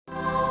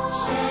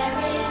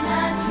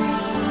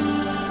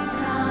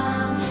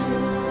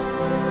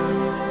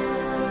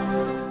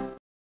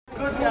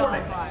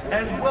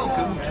and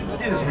welcome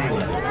to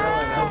Disneyland,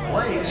 the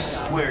place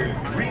where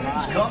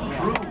dreams come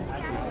true.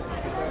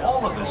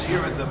 All of us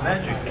here at the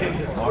Magic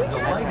Kingdom are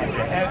delighted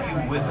to have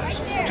you with us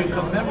to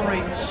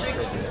commemorate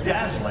 6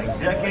 dazzling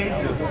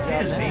decades of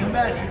Disney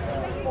magic.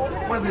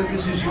 Whether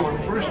this is your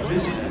first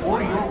visit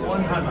or your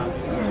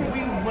 100th, we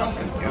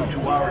welcome you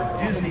to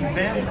our Disney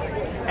family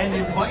and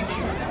invite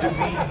you to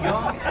be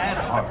young at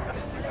heart.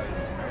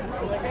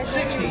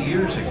 60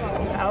 years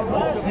ago,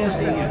 Walt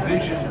Disney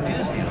envisioned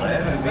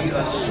Disneyland to be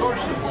a source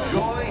of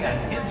joy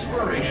and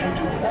inspiration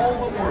to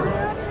all the world.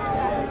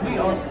 We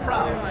are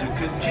proud to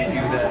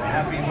continue that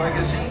happy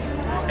legacy,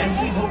 and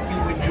we hope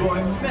you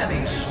enjoy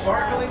many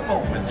sparkling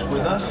moments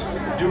with us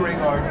during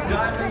our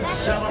Diamond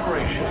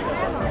Celebration.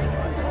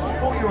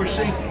 For your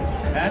safety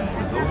and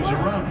for those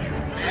around you,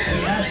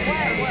 we ask you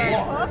to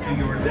walk to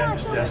your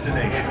next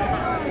destination.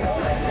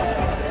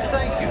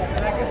 Thank you